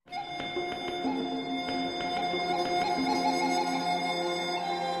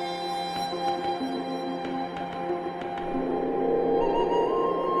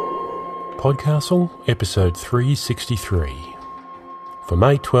PodCastle, Episode 363, for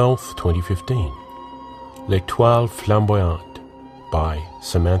May 12th, 2015, L'Etoile Flamboyante by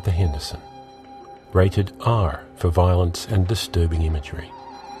Samantha Henderson, rated R for violence and disturbing imagery.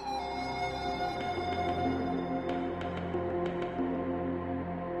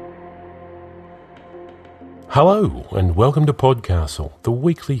 Hello and welcome to PodCastle, the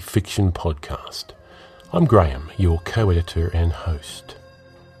weekly fiction podcast. I'm Graham, your co-editor and host.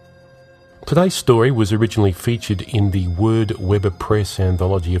 Today's story was originally featured in the Word Weber Press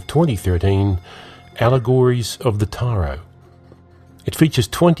anthology of 2013, Allegories of the Tarot. It features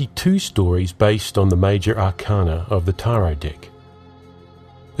 22 stories based on the major arcana of the tarot deck.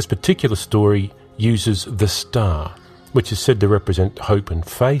 This particular story uses the star, which is said to represent hope and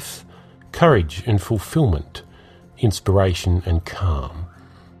faith, courage and fulfillment, inspiration and calm.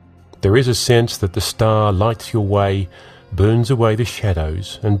 There is a sense that the star lights your way, burns away the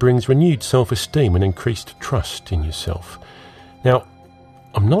shadows, and brings renewed self-esteem and increased trust in yourself. Now,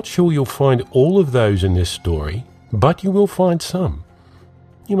 I'm not sure you'll find all of those in this story, but you will find some.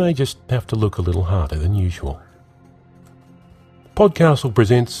 You may just have to look a little harder than usual. PodCastle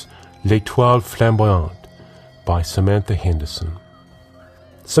presents L'Etoile Flamboyante by Samantha Henderson.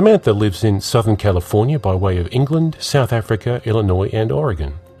 Samantha lives in Southern California by way of England, South Africa, Illinois and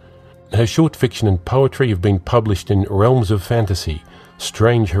Oregon. Her short fiction and poetry have been published in Realms of Fantasy,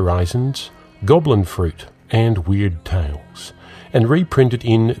 Strange Horizons, Goblin Fruit and Weird Tales, and reprinted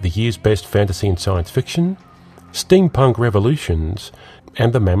in The Year's Best Fantasy and Science Fiction, Steampunk Revolutions,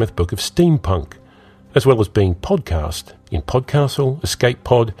 and the Mammoth Book of Steampunk, as well as being podcast in PodCastle, Escape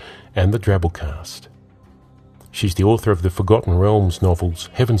Pod and the Drabblecast. She's the author of the Forgotten Realms novels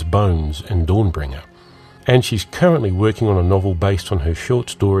Heaven's Bones and Dawnbringer, and she's currently working on a novel based on her short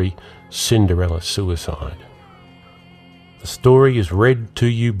story Cinderella Suicide. The story is read to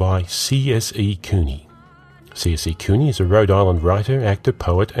you by C.S.E. Cooney. C.S.E. Cooney is a Rhode Island writer, actor,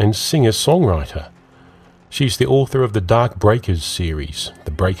 poet and singer-songwriter. She's the author of the Dark Breakers series,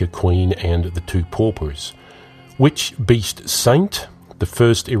 The Breaker Queen and The Two Paupers, Witch Beast Saint, the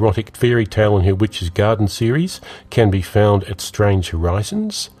first erotic fairy tale in her Witch's Garden series, can be found at Strange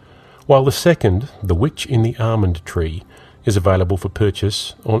Horizons, while the second, The Witch in the Almond Tree, is available for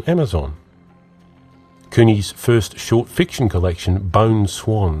purchase on Amazon. Cooney's first short fiction collection, Bone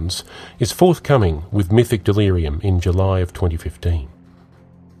Swans, is forthcoming with Mythic Delirium in July of 2015.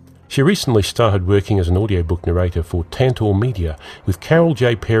 She recently started working as an audiobook narrator for Tantor Media with Carol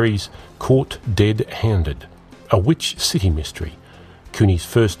J. Perry's Caught Dead-Handed, a Witch City mystery, Cooney's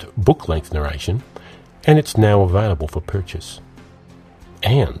first book-length narration, and it's now available for purchase.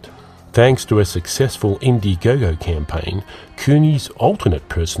 And thanks to a successful Indiegogo campaign, Cooney's alternate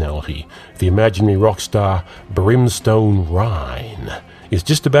personality, the imaginary rock star Brimstone Rhine, is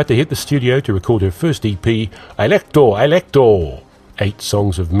just about to hit the studio to record her first EP, Elector! 8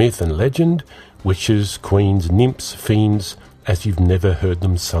 songs of myth and legend, witches, queens, nymphs, fiends, as you've never heard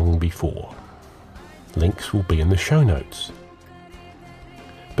them sung before. Links will be in the show notes.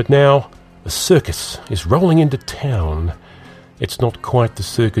 But now, the circus is rolling into town. It's not quite the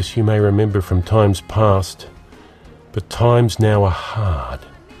circus you may remember from times past, but times now are hard.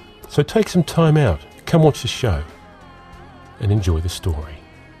 So take some time out, come watch the show, and enjoy the story.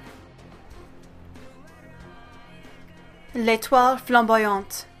 L'Etoile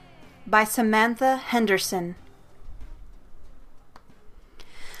Flamboyante by Samantha Henderson.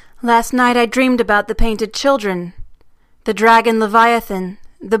 Last night I dreamed about the painted children, the dragon Leviathan,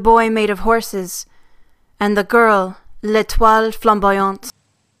 the boy made of horses, and the girl, L'Etoile Flamboyante.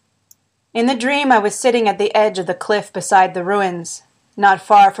 In the dream I was sitting at the edge of the cliff beside the ruins, not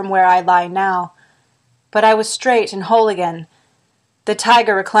far from where I lie now, but I was straight and whole again, the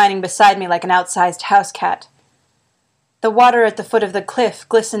tiger reclining beside me like an outsized house cat. The water at the foot of the cliff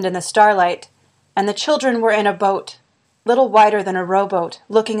glistened in the starlight, and the children were in a boat, little wider than a rowboat,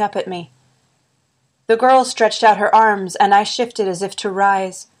 looking up at me. The girl stretched out her arms, and I shifted as if to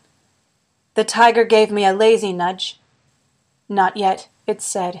rise. The tiger gave me a lazy nudge. "Not yet," it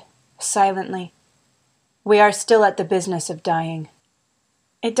said, silently. "We are still at the business of dying.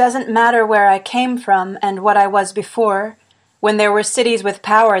 It doesn't matter where I came from and what I was before, when there were cities with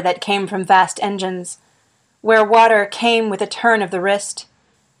power that came from vast engines, where water came with a turn of the wrist,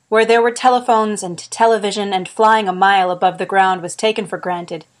 where there were telephones and television and flying a mile above the ground was taken for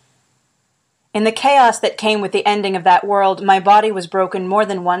granted. In the chaos that came with the ending of that world, my body was broken more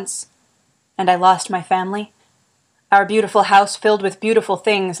than once, and I lost my family. Our beautiful house filled with beautiful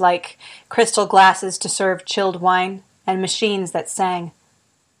things like crystal glasses to serve chilled wine and machines that sang.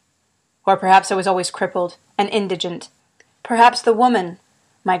 Or perhaps I was always crippled and indigent. Perhaps the woman,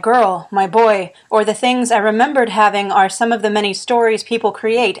 My girl, my boy, or the things I remembered having are some of the many stories people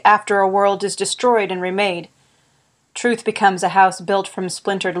create after a world is destroyed and remade. Truth becomes a house built from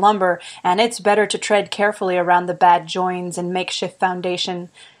splintered lumber, and it's better to tread carefully around the bad joins and makeshift foundation,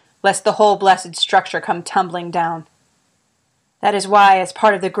 lest the whole blessed structure come tumbling down. That is why, as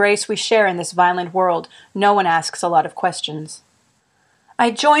part of the grace we share in this violent world, no one asks a lot of questions. I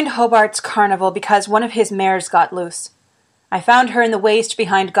joined Hobart's carnival because one of his mares got loose. I found her in the waste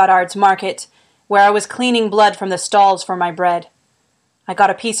behind Goddard's market, where I was cleaning blood from the stalls for my bread. I got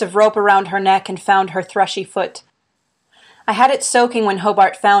a piece of rope around her neck and found her thrushy foot. I had it soaking when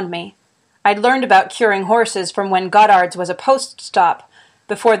Hobart found me. I'd learned about curing horses from when Goddard's was a post stop,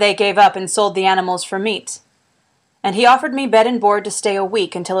 before they gave up and sold the animals for meat. And he offered me bed and board to stay a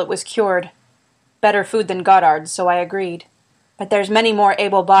week until it was cured. Better food than Goddard's, so I agreed. But there's many more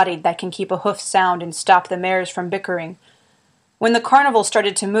able-bodied that can keep a hoof sound and stop the mares from bickering. When the carnival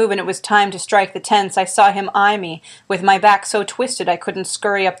started to move and it was time to strike the tents, I saw him eye me, with my back so twisted I couldn't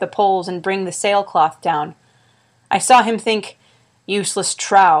scurry up the poles and bring the sailcloth down. I saw him think, useless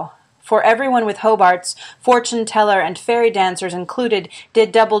trow, for everyone with Hobarts, fortune-teller and fairy dancers included,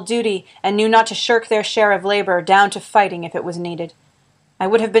 did double duty and knew not to shirk their share of labor down to fighting if it was needed. I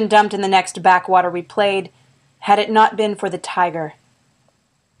would have been dumped in the next backwater we played, had it not been for the tiger.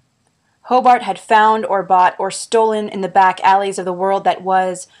 Hobart had found or bought or stolen in the back alleys of the world that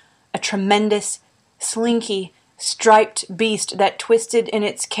was a tremendous, slinky, striped beast that twisted in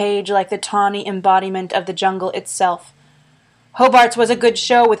its cage like the tawny embodiment of the jungle itself. Hobart's was a good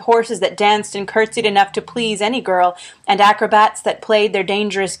show with horses that danced and curtsied enough to please any girl, and acrobats that played their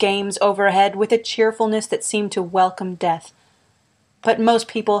dangerous games overhead with a cheerfulness that seemed to welcome death. But most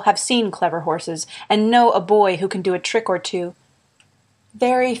people have seen clever horses and know a boy who can do a trick or two.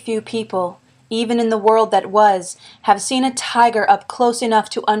 Very few people, even in the world that was, have seen a tiger up close enough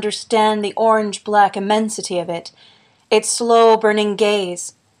to understand the orange-black immensity of it, its slow-burning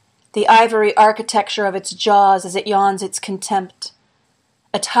gaze, the ivory architecture of its jaws as it yawns its contempt.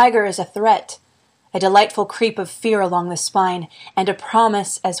 A tiger is a threat, a delightful creep of fear along the spine, and a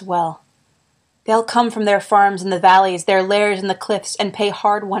promise as well. They'll come from their farms in the valleys, their lairs in the cliffs, and pay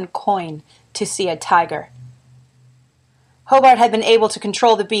hard-won coin to see a tiger. Hobart had been able to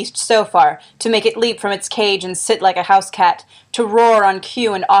control the beast so far, to make it leap from its cage and sit like a house cat, to roar on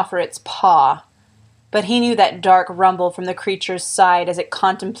cue and offer its paw. But he knew that dark rumble from the creature's side as it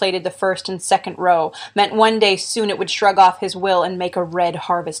contemplated the first and second row meant one day soon it would shrug off his will and make a red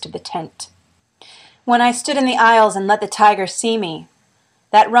harvest of the tent. When I stood in the aisles and let the tiger see me,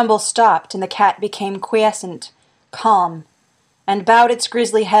 that rumble stopped and the cat became quiescent, calm, and bowed its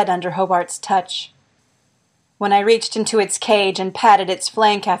grisly head under Hobart's touch. When I reached into its cage and patted its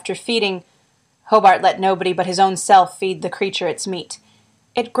flank after feeding, Hobart let nobody but his own self feed the creature its meat.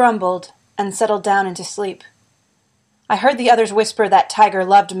 It grumbled and settled down into sleep. I heard the others whisper that tiger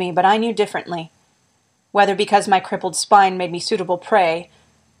loved me, but I knew differently. Whether because my crippled spine made me suitable prey,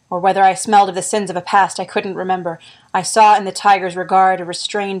 or whether I smelled of the sins of a past I couldn't remember, I saw in the tiger's regard a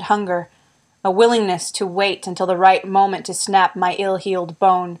restrained hunger, a willingness to wait until the right moment to snap my ill-healed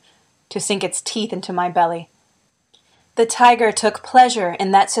bone, to sink its teeth into my belly. The tiger took pleasure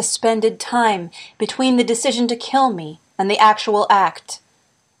in that suspended time between the decision to kill me and the actual act,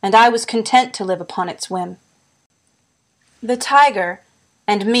 and I was content to live upon its whim. The tiger,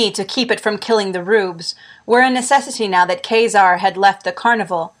 and me to keep it from killing the rubes, were a necessity now that Khazar had left the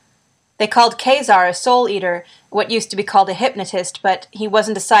carnival. They called Khazar a soul-eater, what used to be called a hypnotist, but he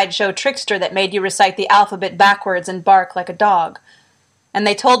wasn't a sideshow trickster that made you recite the alphabet backwards and bark like a dog. And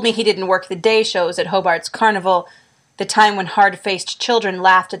they told me he didn't work the day shows at Hobart's carnival, the time when hard-faced children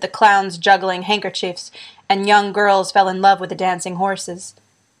laughed at the clowns juggling handkerchiefs and young girls fell in love with the dancing horses.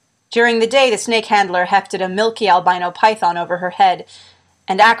 During the day, the snake handler hefted a milky albino python over her head,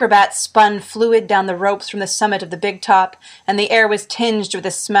 and acrobats spun fluid down the ropes from the summit of the big top, and the air was tinged with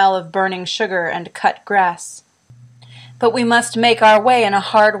the smell of burning sugar and cut grass. But we must make our way in a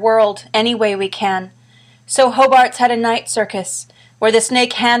hard world any way we can. So Hobart's had a night circus, where the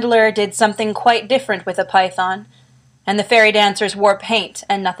snake handler did something quite different with a python, and the fairy dancers wore paint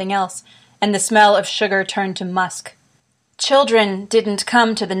and nothing else, and the smell of sugar turned to musk. Children didn't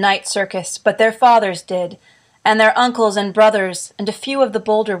come to the night circus, but their fathers did, and their uncles and brothers, and a few of the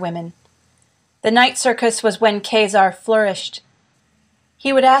bolder women. The night circus was when Khazar flourished.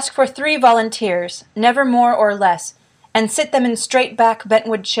 He would ask for 3 volunteers, never more or less, and sit them in straight-back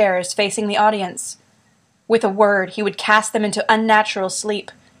bentwood chairs facing the audience. With a word, he would cast them into unnatural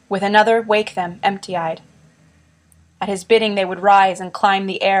sleep, with another wake them empty-eyed. At his bidding they would rise and climb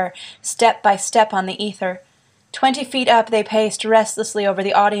the air, step by step on the ether, 20 feet up they paced restlessly over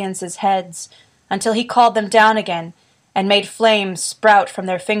the audience's heads, until he called them down again, and made flames sprout from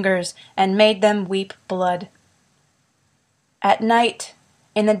their fingers, and made them weep blood. At night,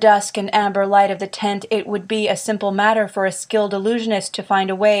 in the dusk and amber light of the tent, it would be a simple matter for a skilled illusionist to find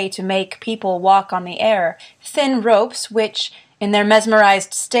a way to make people walk on the air. Thin ropes, which, in their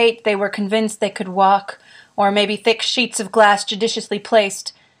mesmerized state, they were convinced they could walk, or maybe thick sheets of glass judiciously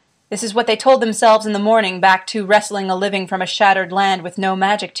placed. This is what they told themselves in the morning, back to wrestling a living from a shattered land with no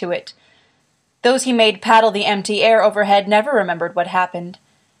magic to it. Those he made paddle the empty air overhead never remembered what happened.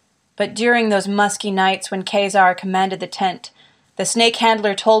 But during those musky nights when Khazar commanded the tent, the snake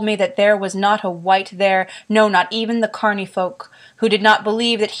handler told me that there was not a wight there, no, not even the carny folk, who did not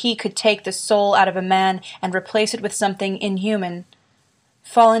believe that he could take the soul out of a man and replace it with something inhuman.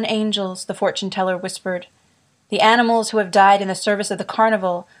 Fallen angels, the fortune-teller whispered. The animals who have died in the service of the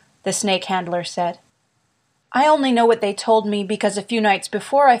carnival, the snake handler said. I only know what they told me because a few nights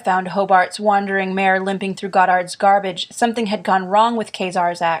before I found Hobart's wandering mare limping through Goddard's garbage, something had gone wrong with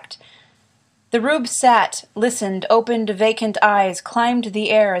Khazar's act. The rube sat, listened, opened vacant eyes, climbed the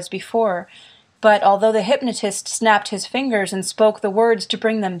air as before, but although the hypnotist snapped his fingers and spoke the words to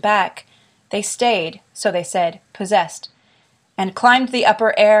bring them back, they stayed, so they said, possessed, and climbed the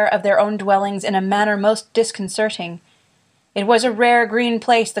upper air of their own dwellings in a manner most disconcerting. It was a rare green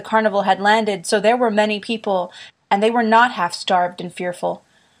place the carnival had landed, so there were many people, and they were not half-starved and fearful.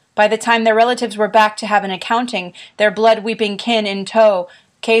 By the time their relatives were back to have an accounting, their blood-weeping kin in tow,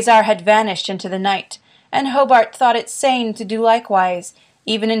 Khazar had vanished into the night, and Hobart thought it sane to do likewise,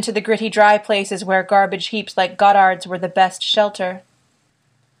 even into the gritty dry places where garbage heaps like Goddard's were the best shelter.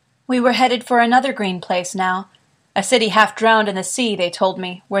 We were headed for another green place now, a city half drowned in the sea, they told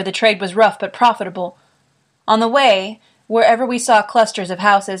me, where the trade was rough but profitable. On the way, wherever we saw clusters of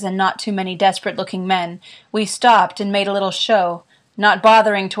houses and not too many desperate-looking men, we stopped and made a little show, not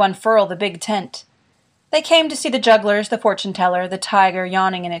bothering to unfurl the big tent. They came to see the jugglers, the fortune-teller, the tiger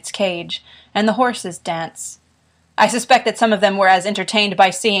yawning in its cage, and the horses dance. I suspect that some of them were as entertained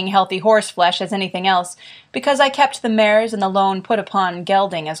by seeing healthy horse-flesh as anything else, because I kept the mares and the lone put-upon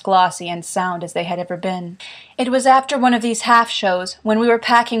gelding as glossy and sound as they had ever been. It was after one of these half-shows, when we were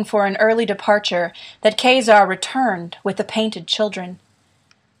packing for an early departure, that Khazar returned with the painted children.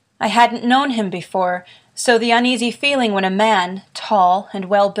 I hadn't known him before, so the uneasy feeling when a man, tall and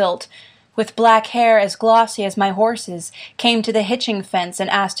well-built, with black hair as glossy as my horse's, came to the hitching fence and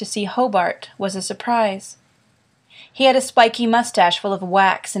asked to see Hobart was a surprise. He had a spiky mustache full of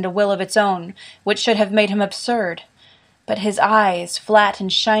wax and a will of its own, which should have made him absurd. But his eyes, flat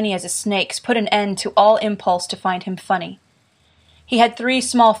and shiny as a snake's, put an end to all impulse to find him funny. He had 3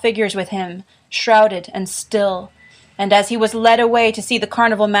 small figures with him, shrouded and still, and as he was led away to see the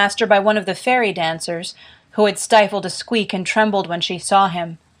carnival master by one of the fairy dancers, who had stifled a squeak and trembled when she saw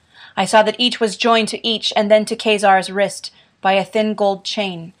him, I saw that each was joined to each and then to Khazar's wrist by a thin gold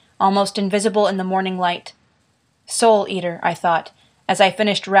chain, almost invisible in the morning light. Soul-eater, I thought, as I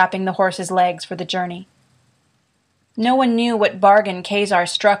finished wrapping the horse's legs for the journey. No one knew what bargain Khazar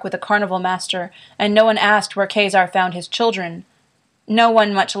struck with the carnival master, and no one asked where Khazar found his children. No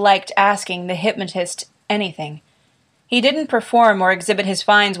one much liked asking the hypnotist anything. He didn't perform or exhibit his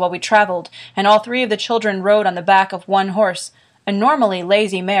finds while we traveled, and all 3 of the children rode on the back of one horse, a normally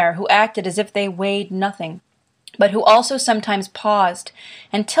lazy mare who acted as if they weighed nothing, but who also sometimes paused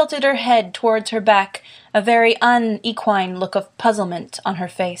and tilted her head towards her back, a very unequine look of puzzlement on her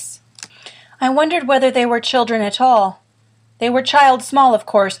face. I wondered whether they were children at all. They were child small, of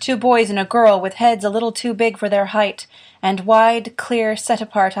course, 2 boys and a girl with heads a little too big for their height, and wide, clear,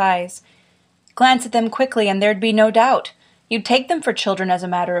 set-apart eyes. Glance at them quickly, and there'd be no doubt. You'd take them for children as a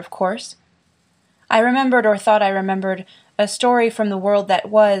matter of course. I remembered, or thought I remembered, a story from the world that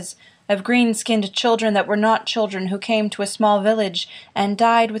was, of green-skinned children that were not children who came to a small village and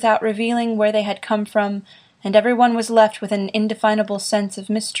died without revealing where they had come from, and everyone was left with an indefinable sense of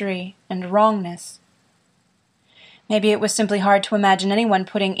mystery and wrongness. Maybe it was simply hard to imagine anyone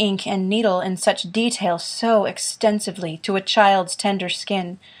putting ink and needle in such detail so extensively to a child's tender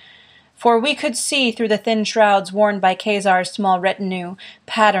skin, for we could see through the thin shrouds worn by Khazar's small retinue,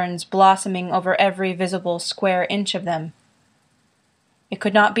 patterns blossoming over every visible square inch of them. It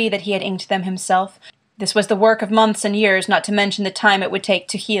could not be that he had inked them himself. This was the work of months and years, not to mention the time it would take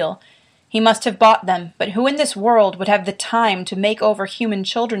to heal. He must have bought them, but who in this world would have the time to make over human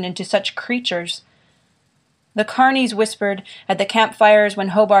children into such creatures? The carnies whispered at the campfires when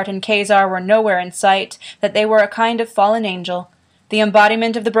Hobart and Khazar were nowhere in sight that they were a kind of fallen angel, the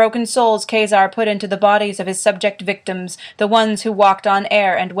embodiment of the broken souls Khazar put into the bodies of his subject victims, the ones who walked on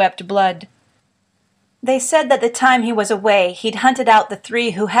air and wept blood. They said that the time he was away, he'd hunted out the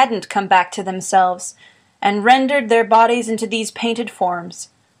 3 who hadn't come back to themselves, and rendered their bodies into these painted forms.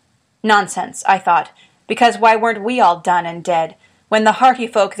 Nonsense, I thought, because why weren't we all done and dead, when the hearty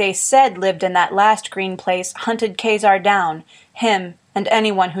folk they said lived in that last green place hunted Khazar down, him and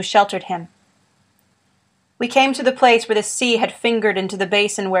anyone who sheltered him? We came to the place where the sea had fingered into the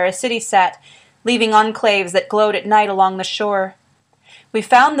basin where a city sat, leaving enclaves that glowed at night along the shore. We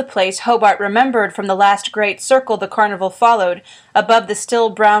found the place Hobart remembered from the last great circle the carnival followed, above the still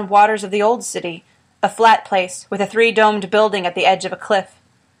brown waters of the old city, a flat place with a 3-domed building at the edge of a cliff.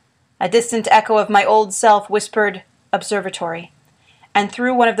 A distant echo of my old self whispered, "Observatory," and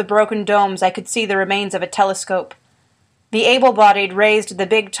through one of the broken domes I could see the remains of a telescope. The able-bodied raised the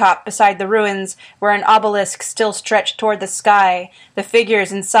big top beside the ruins, where an obelisk still stretched toward the sky, the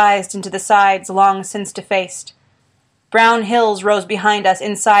figures incised into the sides long since defaced. Brown hills rose behind us,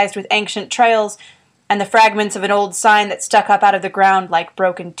 incised with ancient trails, and the fragments of an old sign that stuck up out of the ground like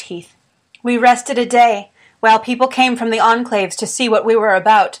broken teeth. We rested a day, while people came from the enclaves to see what we were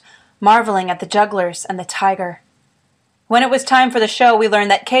about, marveling at the jugglers and the tiger. When it was time for the show, we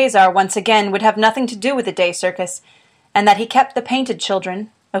learned that Khazar once again would have nothing to do with the day circus, and that he kept the painted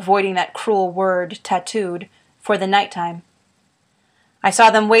children, avoiding that cruel word, tattooed, for the nighttime. I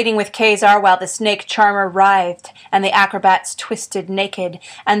saw them waiting with Khazar while the snake charmer writhed and the acrobats twisted naked,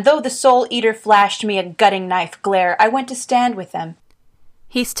 and though the soul eater flashed me a gutting knife glare, I went to stand with them.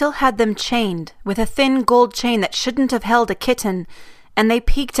 He still had them chained, with a thin gold chain that shouldn't have held a kitten, and they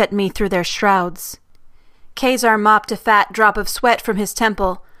peeked at me through their shrouds. Khazar mopped a fat drop of sweat from his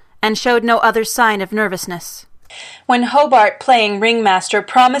temple, and showed no other sign of nervousness. When Hobart, playing ringmaster,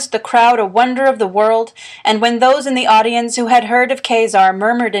 promised the crowd a wonder of the world, and when those in the audience who had heard of Khazar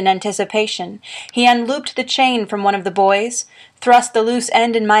murmured in anticipation, he unlooped the chain from one of the boys, thrust the loose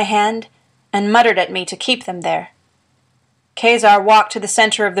end in my hand, and muttered at me to keep them there. Khazar walked to the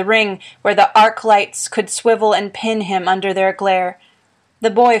center of the ring, where the arc lights could swivel and pin him under their glare. The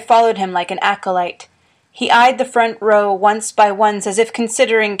boy followed him like an acolyte. He eyed the front row once by once as if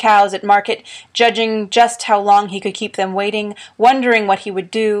considering cows at market, judging just how long he could keep them waiting, wondering what he would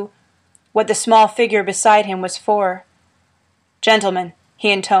do, what the small figure beside him was for. "Gentlemen,"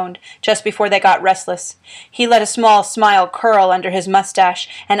 he intoned, just before they got restless. He let a small smile curl under his mustache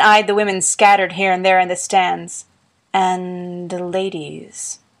and eyed the women scattered here and there in the stands. "And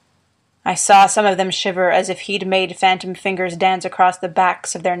ladies." I saw some of them shiver as if he'd made phantom fingers dance across the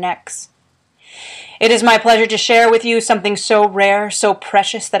backs of their necks. "It is my pleasure to share with you something so rare, so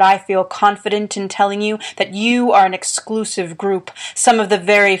precious, that I feel confident in telling you that you are an exclusive group, some of the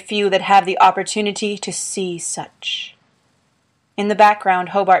very few that have the opportunity to see such." In the background,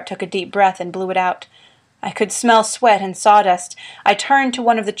 Hobart took a deep breath and blew it out. I could smell sweat and sawdust. I turned to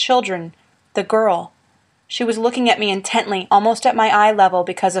one of the children, the girl. She was looking at me intently, almost at my eye level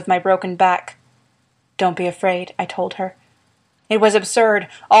because of my broken back. "Don't be afraid," I told her. It was absurd.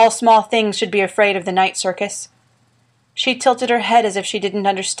 All small things should be afraid of the night circus. She tilted her head as if she didn't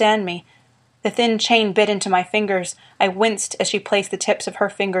understand me. The thin chain bit into my fingers. I winced as she placed the tips of her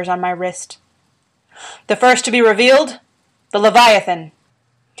fingers on my wrist. "The first to be revealed? The Leviathan."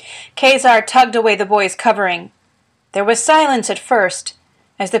 Khazar tugged away the boy's covering. There was silence at first,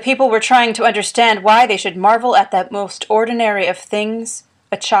 as the people were trying to understand why they should marvel at that most ordinary of things,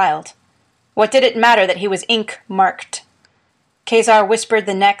 a child. What did it matter that he was ink-marked? Khazar whispered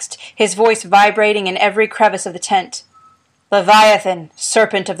the next, his voice vibrating in every crevice of the tent. "Leviathan,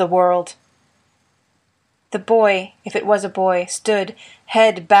 serpent of the world." The boy, if it was a boy, stood,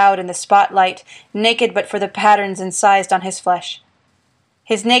 head bowed in the spotlight, naked but for the patterns incised on his flesh.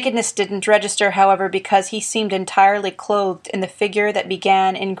 His nakedness didn't register, however, because he seemed entirely clothed in the figure that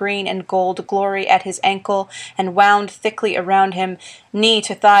began in green and gold glory at his ankle and wound thickly around him, knee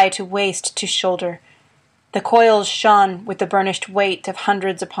to thigh to waist to shoulder. The coils shone with the burnished weight of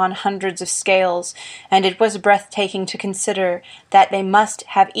hundreds upon hundreds of scales, and it was breathtaking to consider that they must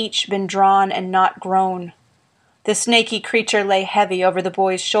have each been drawn and not grown. The snaky creature lay heavy over the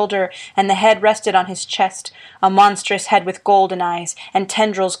boy's shoulder, and the head rested on his chest, a monstrous head with golden eyes, and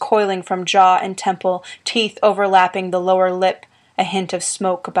tendrils coiling from jaw and temple, teeth overlapping the lower lip, a hint of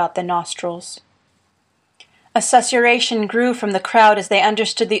smoke about the nostrils. A susurration grew from the crowd as they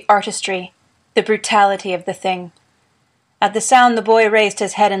understood the artistry, the brutality of the thing. At the sound, the boy raised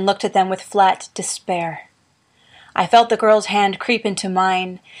his head and looked at them with flat despair. I felt the girl's hand creep into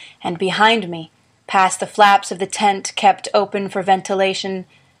mine, and behind me, past the flaps of the tent kept open for ventilation,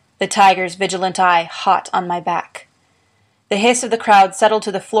 the tiger's vigilant eye hot on my back. The hiss of the crowd settled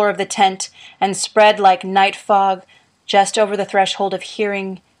to the floor of the tent and spread like night fog just over the threshold of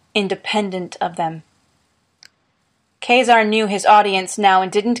hearing, independent of them. Khazar knew his audience now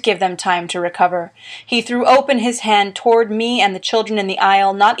and didn't give them time to recover. He threw open his hand toward me and the children in the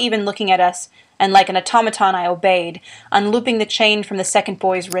aisle, not even looking at us, and like an automaton I obeyed, unlooping the chain from the second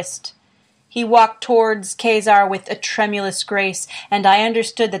boy's wrist. He walked towards Khazar with a tremulous grace, and I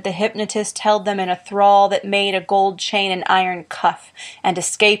understood that the hypnotist held them in a thrall that made a gold chain an iron cuff, and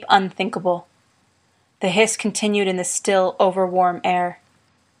escape unthinkable. The hiss continued in the still, overwarm air.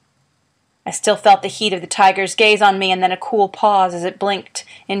 I still felt the heat of the tiger's gaze on me, and then a cool pause as it blinked,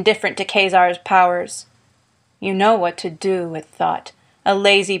 indifferent to Khazar's powers. You know what to do, it thought, a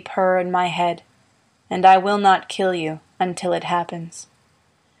lazy purr in my head, and I will not kill you until it happens.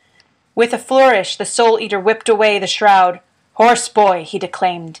 With a flourish, the Soul-Eater whipped away the shroud. "Horse boy," he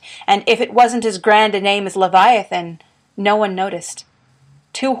declaimed, and if it wasn't as grand a name as Leviathan, no one noticed.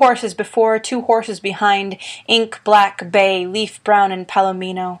 2 horses before, 2 horses behind, ink-black bay, leaf-brown, and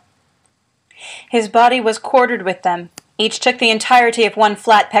palomino. His body was quartered with them. Each took the entirety of one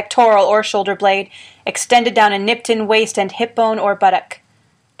flat pectoral or shoulder blade, extended down a nipped-in waist and hip bone or buttock.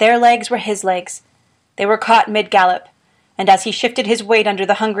 Their legs were his legs. They were caught mid-gallop, and as he shifted his weight under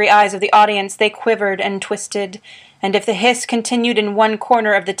the hungry eyes of the audience, they quivered and twisted, and if the hiss continued in one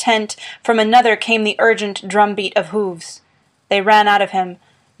corner of the tent, from another came the urgent drumbeat of hooves. They ran out of him,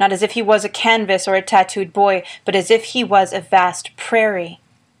 not as if he was a canvas or a tattooed boy, but as if he was a vast prairie.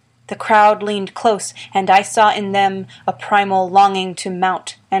 The crowd leaned close, and I saw in them a primal longing to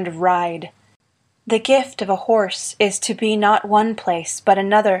mount and ride. The gift of a horse is to be not one place, but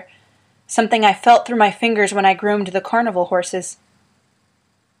another, something I felt through my fingers when I groomed the carnival horses.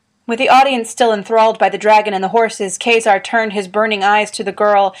 With the audience still enthralled by the dragon and the horses, Khazar turned his burning eyes to the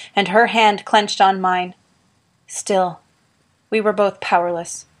girl, and her hand clenched on mine. Still, we were both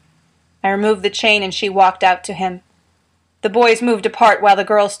powerless. I removed the chain, and she walked out to him. The boys moved apart while the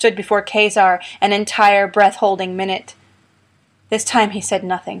girl stood before Khazar an entire breath-holding minute. This time he said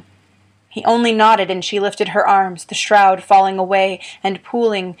nothing. He only nodded, and she lifted her arms, the shroud falling away and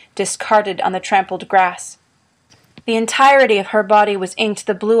pooling, discarded on the trampled grass. The entirety of her body was inked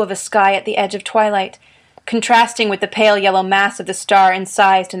the blue of a sky at the edge of twilight, contrasting with the pale yellow mass of the star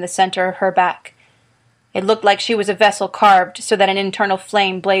incised in the center of her back. It looked like she was a vessel carved so that an internal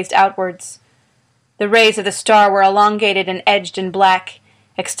flame blazed outwards. The rays of the star were elongated and edged in black,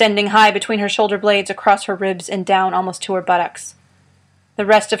 extending high between her shoulder blades across her ribs and down almost to her buttocks. The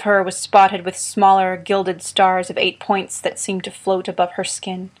rest of her was spotted with smaller, gilded stars of 8 points that seemed to float above her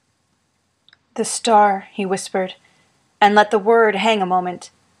skin. "The star," he whispered, and let the word hang a moment.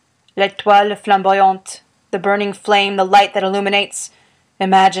 "L'Etoile Flamboyante, the burning flame, the light that illuminates,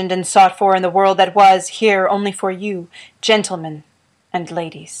 imagined and sought for in the world that was, here only for you, gentlemen and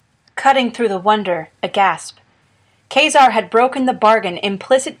ladies." Cutting through the wonder, a gasp. Khazar had broken the bargain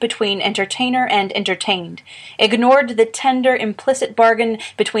implicit between entertainer and entertained, ignored the tender implicit bargain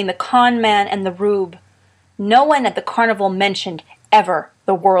between the con man and the rube. No one at the carnival mentioned, ever,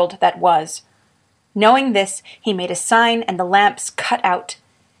 the world that was. Knowing this, he made a sign and the lamps cut out.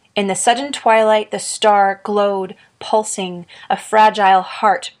 In the sudden twilight the star glowed, pulsing, a fragile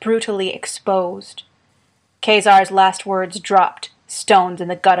heart brutally exposed. Khazar's last words dropped, stones in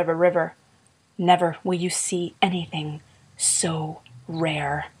the gut of a river. "Never will you see anything so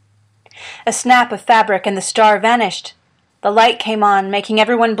rare." A snap of fabric and the star vanished. The light came on, making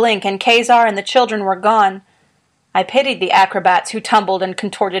everyone blink, and Khazar and the children were gone. I pitied the acrobats who tumbled and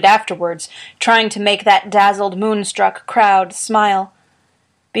contorted afterwards, trying to make that dazzled, moonstruck crowd smile.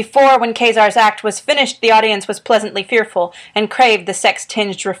 Before, when Khazar's act was finished, the audience was pleasantly fearful, and craved the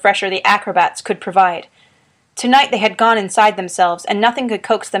sex-tinged refresher the acrobats could provide. Tonight they had gone inside themselves, and nothing could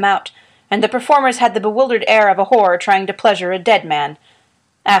coax them out, and the performers had the bewildered air of a whore trying to pleasure a dead man.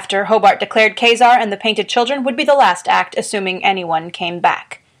 After, Hobart declared Khazar and the Painted Children would be the last act, assuming anyone came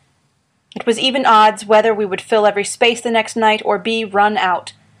back. It was even odds whether we would fill every space the next night or be run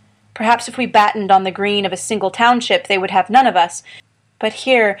out. Perhaps if we battened on the green of a single township they would have none of us, but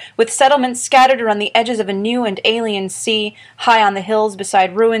here, with settlements scattered around the edges of a new and alien sea, high on the hills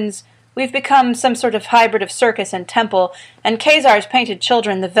beside ruins, we've become some sort of hybrid of circus and temple, and Khazar's Painted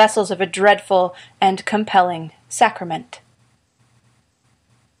Children the vessels of a dreadful and compelling sacrament.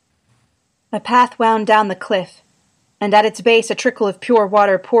 A path wound down the cliff, and at its base a trickle of pure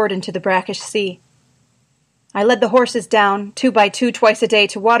water poured into the brackish sea. I led the horses down, 2 by 2 twice a day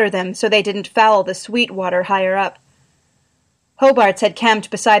to water them so they didn't foul the sweet water higher up. Hobarts had camped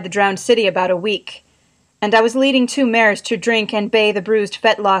beside the drowned city about a week, and I was leading 2 mares to drink and bathe a bruised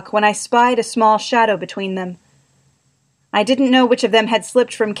fetlock when I spied a small shadow between them. I didn't know which of them had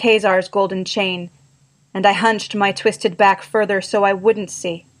slipped from Khazar's golden chain, and I hunched my twisted back further so I wouldn't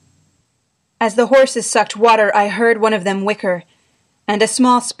see. As the horses sucked water, I heard one of them whicker, and a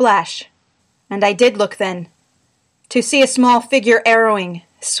small splash, and I did look then, to see a small figure arrowing,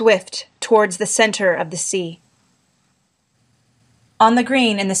 swift, towards the center of the sea. On the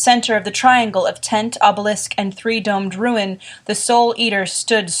green, in the center of the triangle of tent, obelisk, and three-domed ruin, the Soul Eater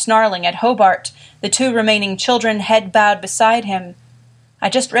stood snarling at Hobart, the two remaining children head bowed beside him. I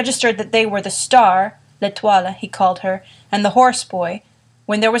just registered that they were the Star, L'Etoile, he called her, and the Horse Boy,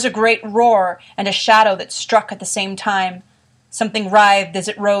 when there was a great roar and a shadow that struck at the same time. Something writhed as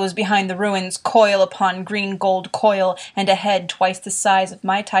it rose behind the ruins, coil upon green gold coil, and a head twice the size of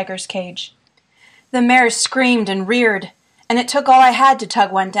my tiger's cage. The mares screamed and reared, and it took all I had to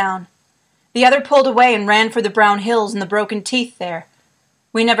tug one down. The other pulled away and ran for the brown hills and the broken teeth there.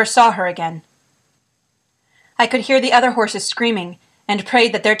 We never saw her again. I could hear the other horses screaming, and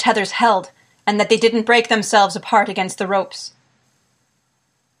prayed that their tethers held, and that they didn't break themselves apart against the ropes.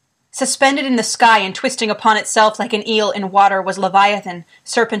 Suspended in the sky and twisting upon itself like an eel in water was Leviathan,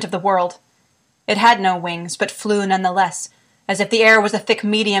 serpent of the world. It had no wings, but flew nonetheless, as if the air was a thick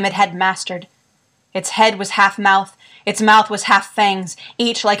medium it had mastered. Its head was half mouth, its mouth was half fangs,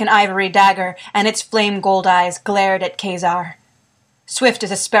 each like an ivory dagger, and its flame-gold eyes glared at Khazar. Swift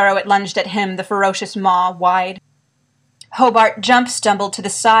as a sparrow it lunged at him, the ferocious maw wide. Hobart stumbled to the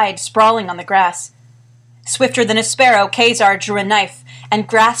side, sprawling on the grass. Swifter than a sparrow, Khazar drew a knife, and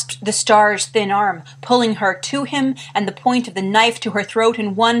grasped the Star's thin arm, pulling her to him and the point of the knife to her throat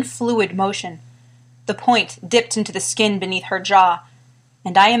in one fluid motion. The point dipped into the skin beneath her jaw,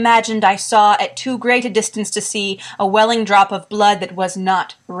 and I imagined I saw at too great a distance to see a welling drop of blood that was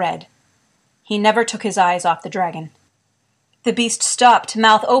not red. He never took his eyes off the dragon. The beast stopped,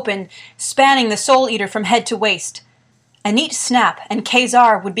 mouth open, spanning the Soul Eater from head to waist. A neat snap, and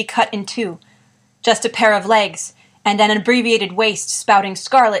Khazar would be cut in two. Just a pair of legs, and an abbreviated waist spouting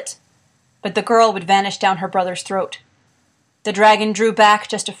scarlet, but the girl would vanish down her brother's throat. The dragon drew back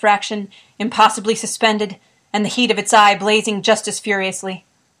just a fraction, impossibly suspended, and the heat of its eye blazing just as furiously.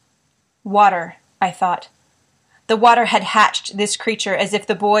 Water, I thought. The water had hatched this creature as if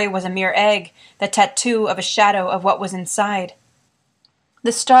the boy was a mere egg, the tattoo of a shadow of what was inside.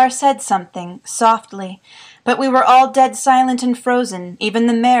 The Star said something, softly, but we were all dead silent and frozen, even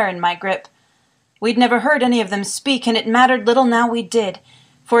the mare in my grip. We'd never heard any of them speak, and it mattered little now we did,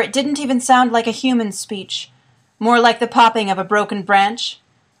 for it didn't even sound like a human speech, more like the popping of a broken branch,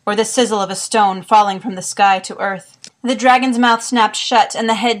 or the sizzle of a stone falling from the sky to earth. The dragon's mouth snapped shut, and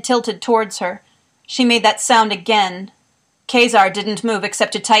the head tilted towards her. She made that sound again. Khazar didn't move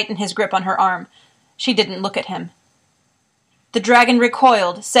except to tighten his grip on her arm. She didn't look at him. The dragon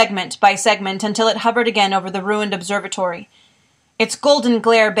recoiled, segment by segment, until it hovered again over the ruined observatory. Its golden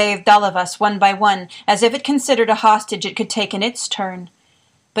glare bathed all of us, one by one, as if it considered a hostage it could take in its turn.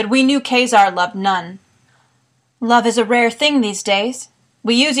 But we knew Khazar loved none. Love is a rare thing these days.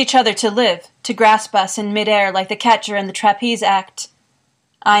 We use each other to live, to grasp us in mid-air like the catcher in the trapeze act.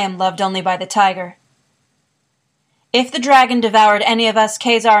 I am loved only by the tiger. If the dragon devoured any of us,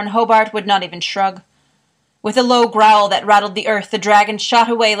 Khazar and Hobart would not even shrug. With a low growl that rattled the earth, the dragon shot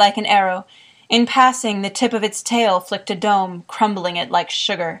away like an arrow. In passing, the tip of its tail flicked a dome, crumbling it like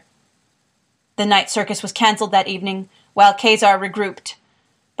sugar. The night circus was cancelled that evening, while Khazar regrouped.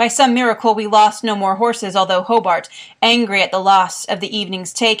 By some miracle we lost no more horses, although Hobart, angry at the loss of the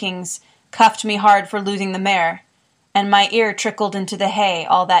evening's takings, cuffed me hard for losing the mare, and my ear trickled into the hay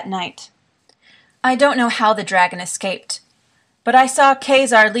all that night. I don't know how the dragon escaped, but I saw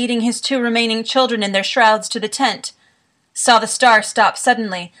Khazar leading his two remaining children in their shrouds to the tent, saw the Star stop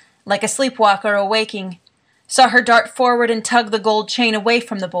suddenly, like a sleepwalker awaking, saw her dart forward and tug the gold chain away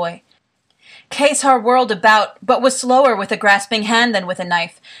from the boy. Khazar whirled about, but was slower with a grasping hand than with a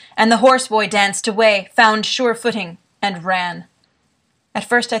knife, and the horseboy danced away, found sure footing, and ran. At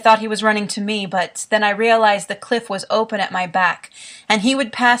first I thought he was running to me, but then I realized the cliff was open at my back, and he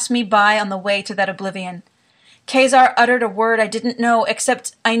would pass me by on the way to that oblivion. Khazar uttered a word I didn't know,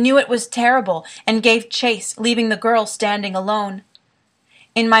 except I knew it was terrible, and gave chase, leaving the girl standing alone.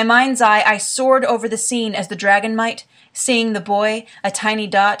 In my mind's eye, I soared over the scene as the dragon might, seeing the boy, a tiny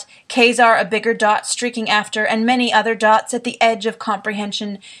dot, Khazar a bigger dot streaking after, and many other dots at the edge of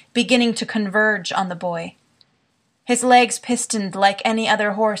comprehension, beginning to converge on the boy. His legs pistoned like any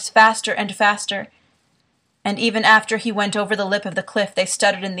other horse, faster and faster, and even after he went over the lip of the cliff, they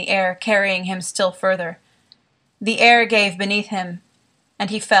stuttered in the air, carrying him still further. The air gave beneath him, and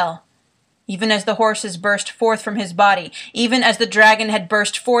he fell, even as the horses burst forth from his body, even as the dragon had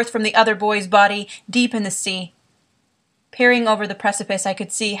burst forth from the other boy's body, deep in the sea. Peering over the precipice, I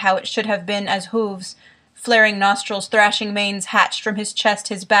could see how it should have been as hooves, Flaring nostrils, thrashing manes hatched from his chest,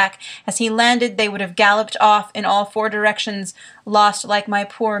 his back. As he landed, they would have galloped off in all four directions, lost like my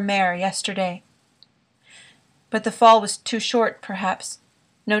poor mare yesterday. But the fall was too short, perhaps.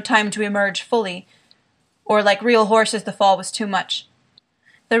 No time to emerge fully. Or, like real horses, the fall was too much.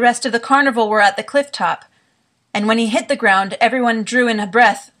 The rest of the carnival were at the cliff top, and when he hit the ground, everyone drew in a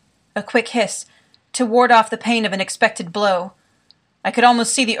breath, a quick hiss, to ward off the pain of an expected blow. I could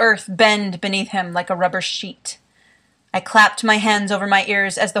almost see the earth bend beneath him like a rubber sheet. I clapped my hands over my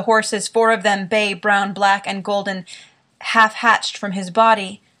ears as the horses, 4 of them bay, brown, black, and golden, half-hatched from his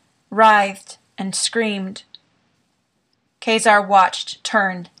body, writhed and screamed. Khazar watched,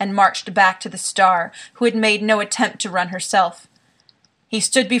 turned, and marched back to the star, who had made no attempt to run herself. He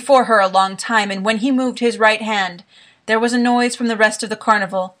stood before her a long time, and when he moved his right hand, there was a noise from the rest of the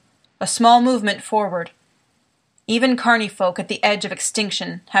carnival, a small movement forward. Even carny folk at the edge of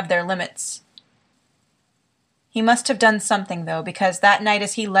extinction have their limits. He must have done something, though, because that night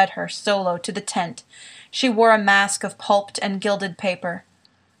as he led her, solo, to the tent, she wore a mask of pulped and gilded paper.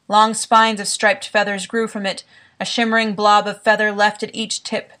 Long spines of striped feathers grew from it, a shimmering blob of feather left at each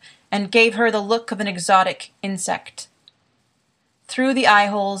tip, and gave her the look of an exotic insect. Through the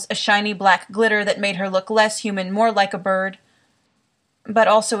eye-holes, a shiny black glitter that made her look less human, more like a bird. But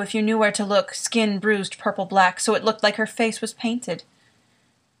also, if you knew where to look, skin bruised purple-black, so it looked like her face was painted.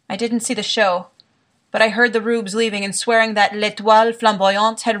 I didn't see the show, but I heard the rubes leaving and swearing that L'Etoile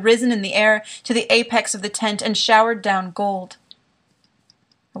Flamboyante had risen in the air to the apex of the tent and showered down gold.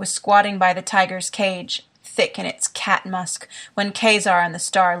 I was squatting by the tiger's cage, thick in its cat musk, when Khazar and the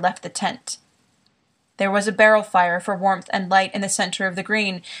star left the tent. There was a barrel fire for warmth and light in the center of the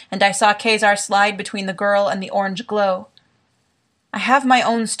green, and I saw Khazar slide between the girl and the orange glow. I have my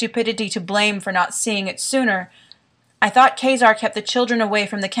own stupidity to blame for not seeing it sooner. I thought Khazar kept the children away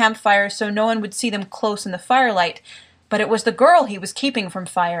from the campfire so no one would see them close in the firelight, but it was the girl he was keeping from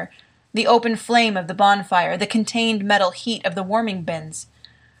fire, the open flame of the bonfire, the contained metal heat of the warming bins.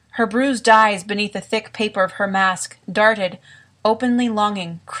 Her bruised eyes beneath the thick paper of her mask darted, openly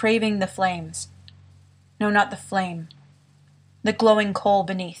longing, craving the flames. No, not the flame. The glowing coal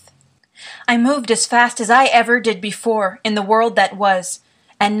beneath. I moved as fast as I ever did before in the world that was,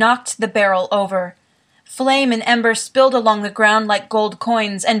 and knocked the barrel over. Flame and ember spilled along the ground like gold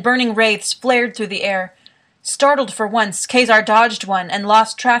coins, and burning wraiths flared through the air. Startled for once, Khazar dodged one and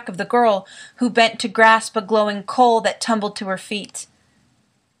lost track of the girl, who bent to grasp a glowing coal that tumbled to her feet.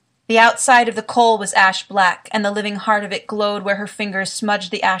 The outside of the coal was ash-black, and the living heart of it glowed where her fingers smudged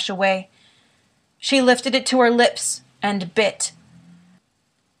the ash away. She lifted it to her lips and bit.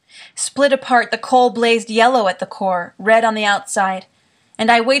 Split apart, the coal blazed yellow at the core, red on the outside,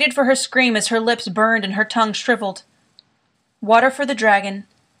 and I waited for her scream as her lips burned and her tongue shriveled. Water for the dragon,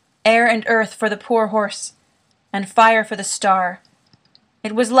 air and earth for the poor horse, and fire for the star.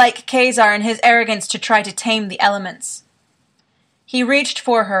 It was like Khazar in his arrogance to try to tame the elements. He reached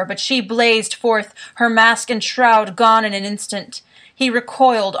for her, but she blazed forth, her mask and shroud gone in an instant. He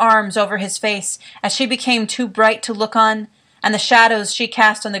recoiled, arms over his face, as she became too bright to look on, and the shadows she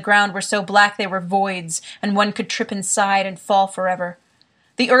cast on the ground were so black they were voids, and one could trip inside and fall forever.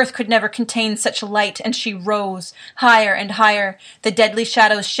 The earth could never contain such light, and she rose, higher and higher, the deadly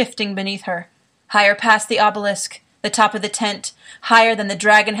shadows shifting beneath her. Higher past the obelisk, the top of the tent, higher than the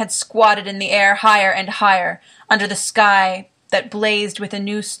dragon had squatted in the air, higher and higher, under the sky that blazed with a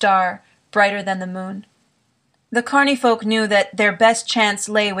new star, brighter than the moon. The carny folk knew that their best chance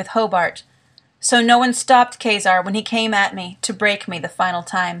lay with Hobart, so no one stopped Khazar when he came at me to break me the final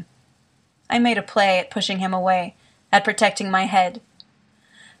time. I made a play at pushing him away, at protecting my head.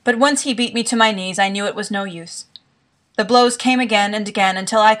 But once he beat me to my knees, I knew it was no use. The blows came again and again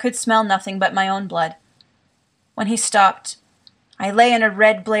until I could smell nothing but my own blood. When he stopped, I lay in a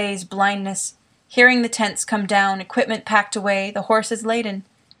red blaze blindness, hearing the tents come down, equipment packed away, the horses laden.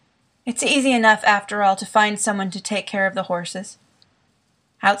 It's easy enough, after all, to find someone to take care of the horses.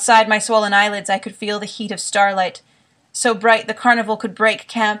 Outside my swollen eyelids I could feel the heat of starlight, so bright the carnival could break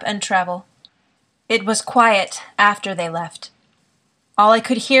camp and travel. It was quiet after they left. All I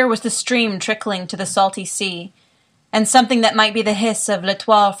could hear was the stream trickling to the salty sea, and something that might be the hiss of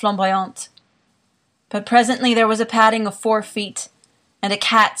L'Etoile Flamboyante. But presently there was a padding of 4 feet, and a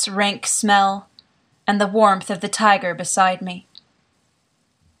cat's rank smell, and the warmth of the tiger beside me.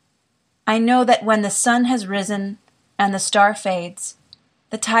 I know that when the sun has risen and the star fades,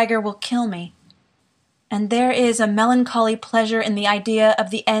 the tiger will kill me, and there is a melancholy pleasure in the idea of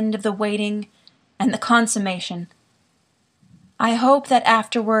the end of the waiting and the consummation. I hope that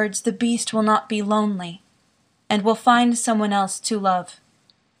afterwards the beast will not be lonely, and will find someone else to love.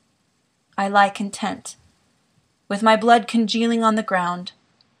 I lie content with my blood congealing on the ground.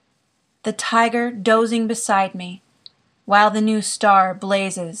 The tiger dozing beside me, while the new star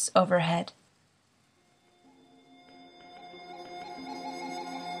blazes overhead.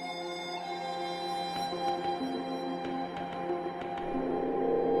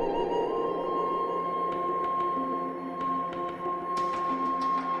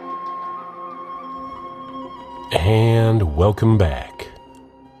 And welcome back.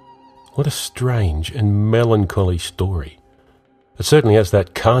 What a strange and melancholy story. It certainly has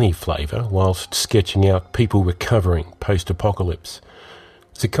that carny flavour whilst sketching out people recovering post-apocalypse.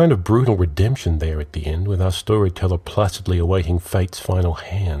 It's a kind of brutal redemption there at the end, with our storyteller placidly awaiting fate's final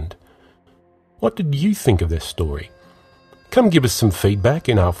hand. What did you think of this story? Come give us some feedback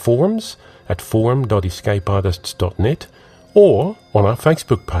in our forums at forum.escapeartists.net or on our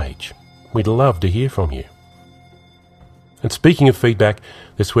Facebook page. We'd love to hear from you. And speaking of feedback,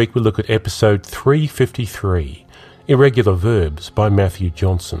 this week we look at episode 353, Irregular Verbs by Matthew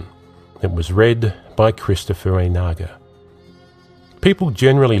Johnson. It was read by Christopher A. Naga. People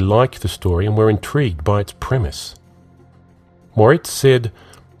generally liked the story and were intrigued by its premise. Moritz said,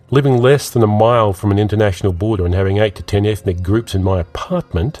 living less than a mile from an international border and having 8 to 10 ethnic groups in my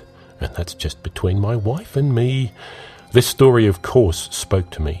apartment, and that's just between my wife and me, this story of course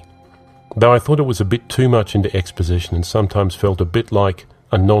spoke to me. Though I thought it was a bit too much into exposition and sometimes felt a bit like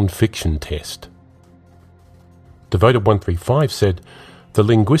a non-fiction test. Devoted135 said, the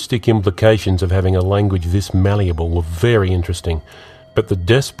linguistic implications of having a language this malleable were very interesting, but the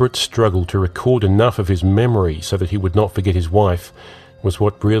desperate struggle to record enough of his memory so that he would not forget his wife was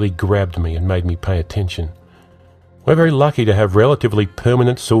what really grabbed me and made me pay attention. We're very lucky to have relatively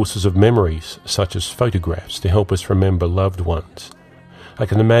permanent sources of memories, such as photographs, to help us remember loved ones. I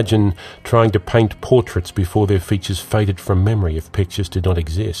can imagine trying to paint portraits before their features faded from memory if pictures did not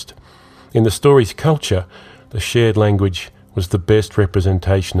exist. In the story's culture, the shared language was the best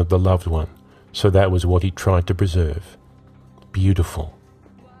representation of the loved one, so that was what he tried to preserve. Beautiful.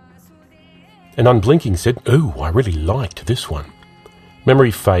 And Unblinking said, ooh, I really liked this one.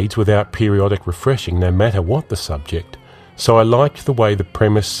 Memory fades without periodic refreshing, no matter what the subject. So I liked the way the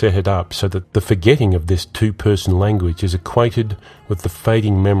premise set it up so that the forgetting of this two-person language is equated with the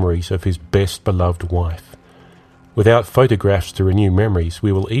fading memories of his best beloved wife. Without photographs to renew memories,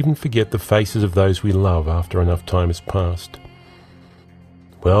 we will even forget the faces of those we love after enough time has passed.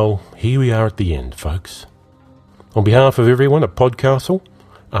 Well, here we are at the end, folks. On behalf of everyone at PodCastle,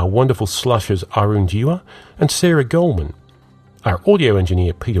 our wonderful slushers Arun Jiwa and Sarah Goldman, our audio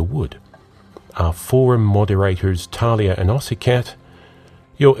engineer Peter Wood, our forum moderators Talia and Ossicat,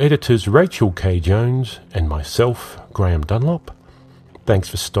 your editors Rachel K. Jones and myself, Graham Dunlop, thanks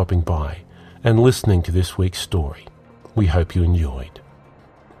for stopping by and listening to this week's story. We hope you enjoyed.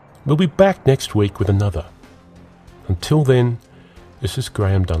 We'll be back next week with another. Until then, this is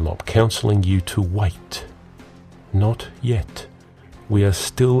Graham Dunlop counselling you to wait. Not yet. We are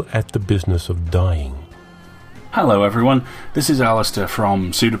still at the business of dying. Hello everyone, this is Alistair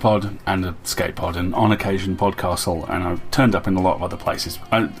from Pseudopod and EscapePod and on occasion PodCastle, and I've turned up in a lot of other places.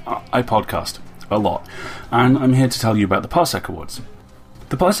 I podcast a lot, and I'm here to tell you about the Parsec Awards.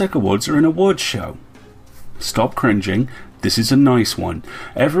 The Parsec Awards are an awards show. Stop cringing, this is a nice one.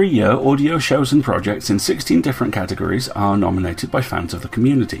 Every year, audio shows and projects in 16 different categories are nominated by fans of the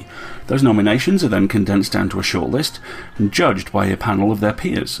community. Those nominations are then condensed down to a shortlist and judged by a panel of their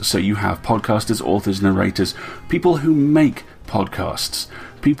peers. So you have podcasters, authors, narrators, people who make podcasts,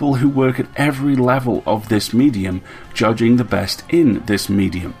 people who work at every level of this medium, judging the best in this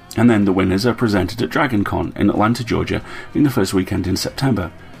medium. And then the winners are presented at DragonCon in Atlanta, Georgia, in the first weekend in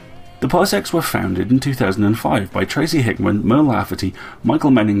September. The Parsecs were founded in 2005 by Tracy Hickman, Merle Lafferty,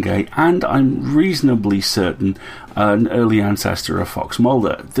 Michael Meningay, and I'm reasonably certain an early ancestor of Fox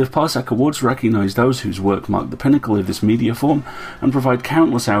Mulder. The Parsec Awards recognise those whose work mark the pinnacle of this media form and provide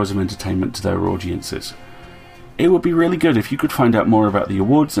countless hours of entertainment to their audiences. It would be really good if you could find out more about the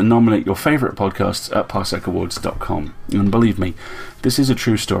awards and nominate your favourite podcasts at parsecawards.com. And believe me, this is a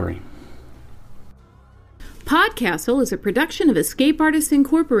true story. PodCastle is a production of Escape Artists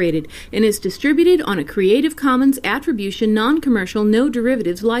Incorporated and is distributed on a Creative Commons Attribution Non-Commercial No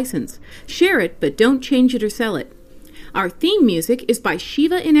Derivatives license. Share it, but don't change it or sell it. Our theme music is by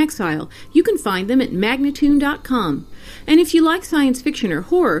Shiva in Exile. You can find them at magnatune.com. And if you like science fiction or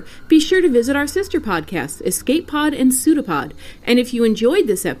horror, be sure to visit our sister podcasts, EscapePod and Pseudopod. And if you enjoyed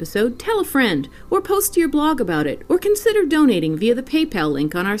this episode, tell a friend, or post to your blog about it, or consider donating via the PayPal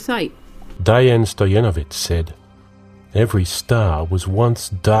link on our site. Diane Stoyanovich said, "Every star was once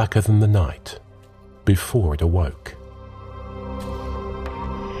darker than the night, before it awoke."